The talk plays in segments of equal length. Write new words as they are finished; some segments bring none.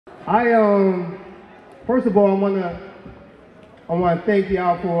First of all, I wanna thank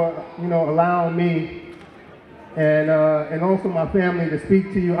y'all for allowing me and also my family to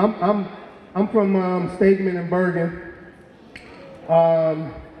speak to you. I'm from Stegman and Bergen.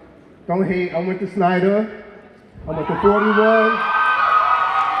 Don't hate. I went to Snyder. I went to 41.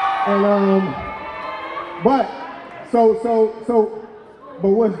 And but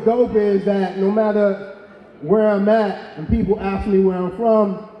what's dope is that no matter where I'm at and people ask me where I'm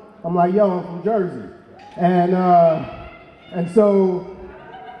from, I'm like, yo, I'm from Jersey. And so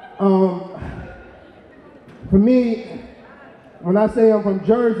for me, when I say I'm from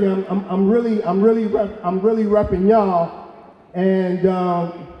Jersey, I'm really repping y'all. And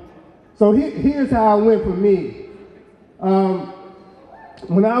so here's how it went for me.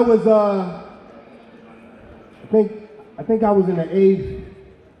 When I was I think I was in the eighth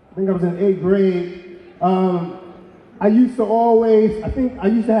grade. I used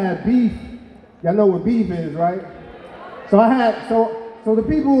to have beef. Y'all know what beef is, right? So the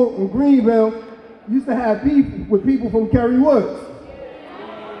people in Greenville used to have beef with people from Kerry Woods.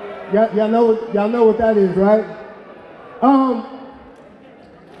 Y'all know what that is, right?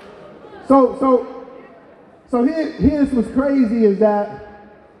 So here's what's crazy is that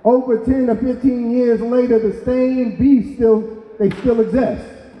over 10 or 15 years later, the same beef still exist.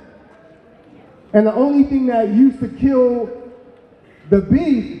 And the only thing that used to kill the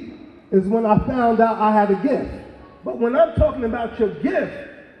beef is when I found out I had a gift. But when I'm talking about your gift,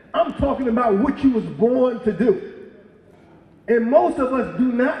 I'm talking about what you was born to do. And most of us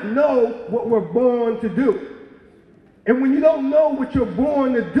do not know what we're born to do. And when you don't know what you're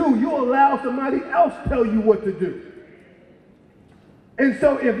born to do, you allow somebody else tell you what to do. And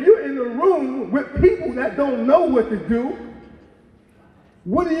so if you're in a room with people that don't know what to do,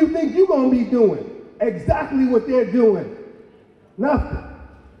 what do you think you're going to be doing? Exactly what they're doing. Nothing.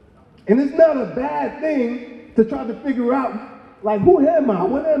 And it's not a bad thing to try to figure out, like, who am I?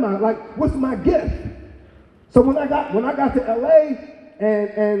 What am I? Like, what's my gift? So when I got to LA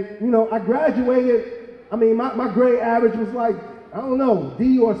and I graduated, I mean, my grade average was like, I don't know,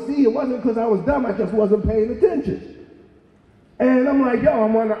 D or C. It wasn't because I was dumb, I just wasn't paying attention. And I'm like, yo, I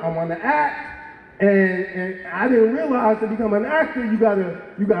wanna act. And I didn't realize to become an actor, you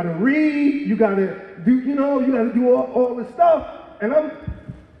gotta read, you gotta do all this stuff. And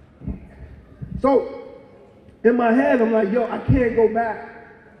so in my head, I'm like, yo, I can't go back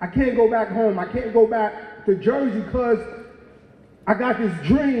home. I can't go back to Jersey because I got this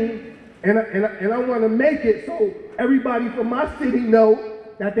dream and I want to make it so everybody from my city know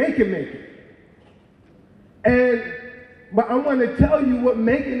that they can make it. But I want to tell you what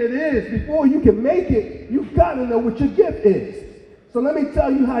making it is. Before you can make it, you've got to know what your gift is. So let me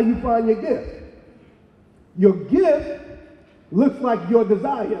tell you how you find your gift. Your gift looks like your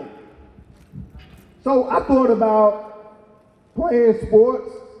desire. So I thought about playing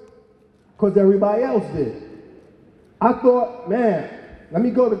sports because everybody else did. I thought, man, let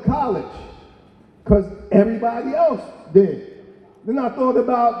me go to college because everybody else did. Then I thought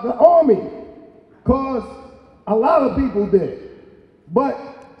about the army because a lot of people did. But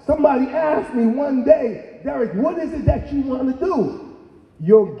somebody asked me one day, Derek, what is it that you want to do?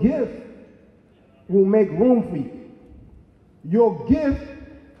 Your gift will make room for you. Your gift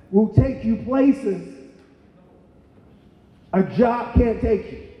will take you places a job can't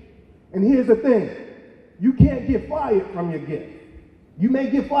take you. And here's the thing, you can't get fired from your gift. You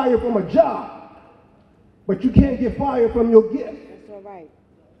may get fired from a job, but you can't get fired from your gift. That's all right.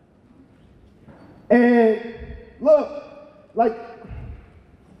 And look, like,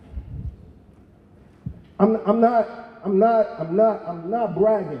 I'm not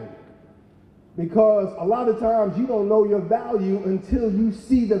bragging, because a lot of times you don't know your value until you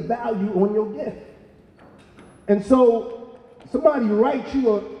see the value on your gift. And so somebody writes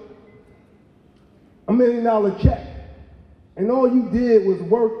you $1 million check, and all you did was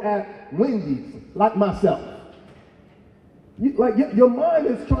work at Wendy's, like myself. Your mind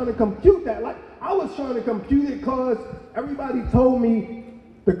is trying to compute that. Like, I was trying to compute it because everybody told me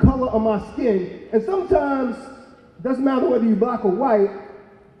the color of my skin. And sometimes, it doesn't matter whether you're black or white,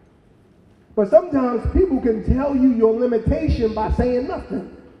 but sometimes people can tell you your limitation by saying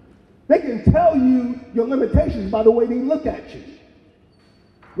nothing. They can tell you your limitations by the way they look at you.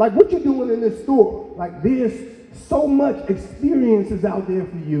 Like, what you doing in this store? Like, there's so much experiences out there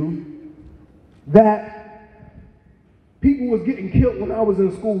for you that people was getting killed when I was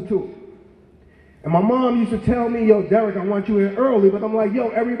in school too. And my mom used to tell me, yo, Derek, I want you in early. But I'm like, yo,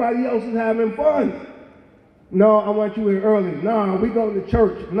 everybody else is having fun. No, I want you in early. Nah, we going to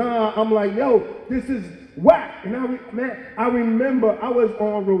church. Nah, I'm like, yo, this is whack. And I remember I was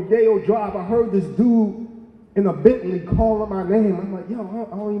on Rodeo Drive. I heard this dude in a Bentley calling my name. I'm like, yo,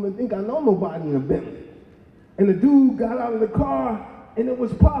 I don't even think I know nobody in a Bentley. And the dude got out of the car, and it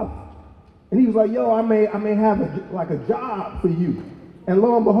was Puff. And he was like, yo, I may have a job for you. And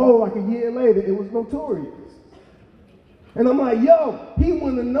lo and behold, like a year later, it was Notorious. And I'm like, yo, he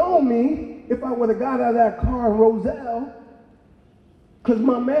wouldn't have known me if I would have got out of that car in Roselle, because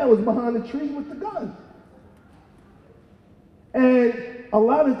my man was behind the tree with the gun. And a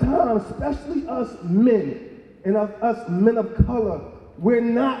lot of times, especially us men, and us men of color, we're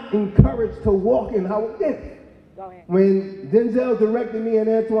not encouraged to walk in our gift. Go ahead. When Denzel directed me and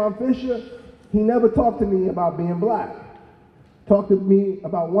Antoine Fisher, he never talked to me about being black. Talked to me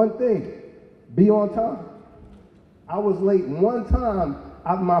about one thing: be on time. I was late one time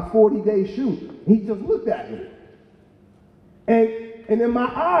out of my 40-day shoot. He just looked at me. And in my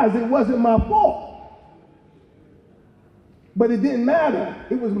eyes, it wasn't my fault. But it didn't matter.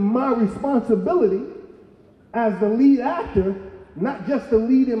 It was my responsibility as the lead actor, not just to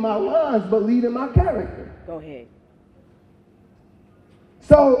lead in my lines, but lead in my character. Go ahead.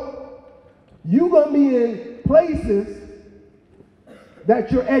 So you're going to be in places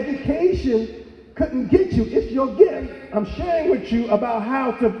that your education couldn't get you. It's your gift. I'm sharing with you about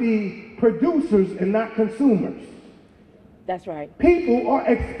how to be producers and not consumers. That's right. People are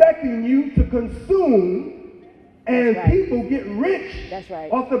expecting you to consume, and Right. people get rich That's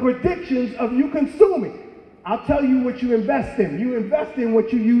right. off the predictions of you consuming. I'll tell you what you invest in. You invest in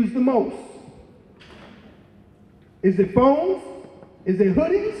what you use the most. Is it phones? Is it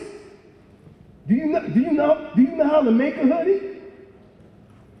hoodies? Do you know how to make a hoodie?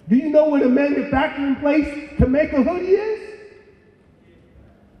 Do you know what a manufacturing place to make a hoodie is?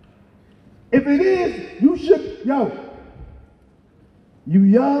 If it is, you should, you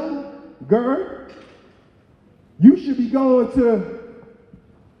young girl, you should be going to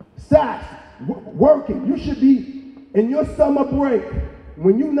Saks, working. You should be in your summer break.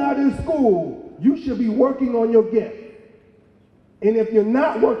 When you're not in school, you should be working on your gift. And if you're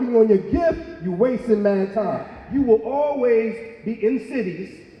not working on your gift, you're wasting mad time. You will always be in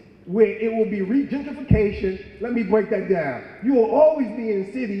cities where it will be gentrification. Let me break that down. You will always be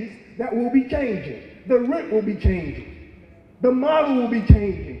in cities that will be changing. The rent will be changing. The model will be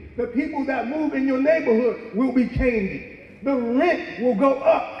changing. The people that move in your neighborhood will be changing. The rent will go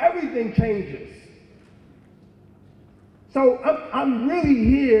up. Everything changes. So I'm really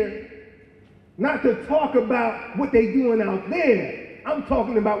here not to talk about what they're doing out there. I'm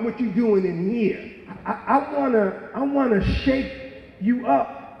talking about what you're doing in here. I wanna shake you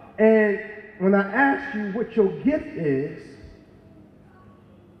up. And when I ask you what your gift is,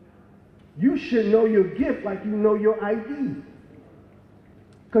 you should know your gift like you know your ID.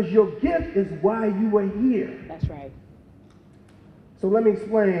 Because your gift is why you are here. That's right. So let me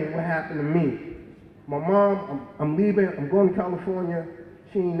explain what happened to me. My mom, I'm leaving, I'm going to California.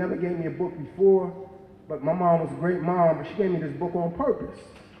 She never gave me a book before, but my mom was a great mom, but she gave me this book on purpose.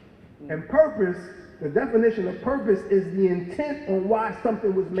 And purpose, the definition of purpose is the intent on why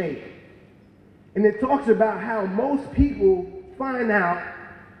something was made. And it talks about how most people find out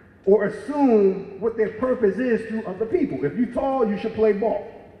or assume what their purpose is through other people. If you're tall, you should play ball.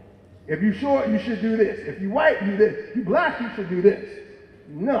 If you're short, you should do this. If you're white, you do this. If you're black, you should do this.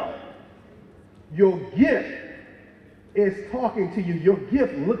 No. Your gift is talking to you. Your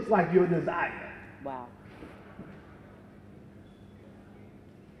gift looks like your desire. Wow.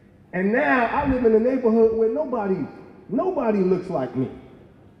 And now I live in a neighborhood where nobody looks like me.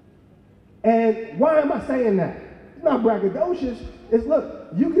 And why am I saying that? It's not braggadocious. It's, look,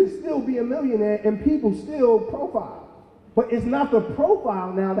 you can still be a millionaire and people still profile. But it's not the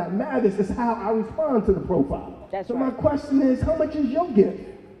profile now that matters, it's how I respond to the profile. That's so right. my question is, how much is your gift?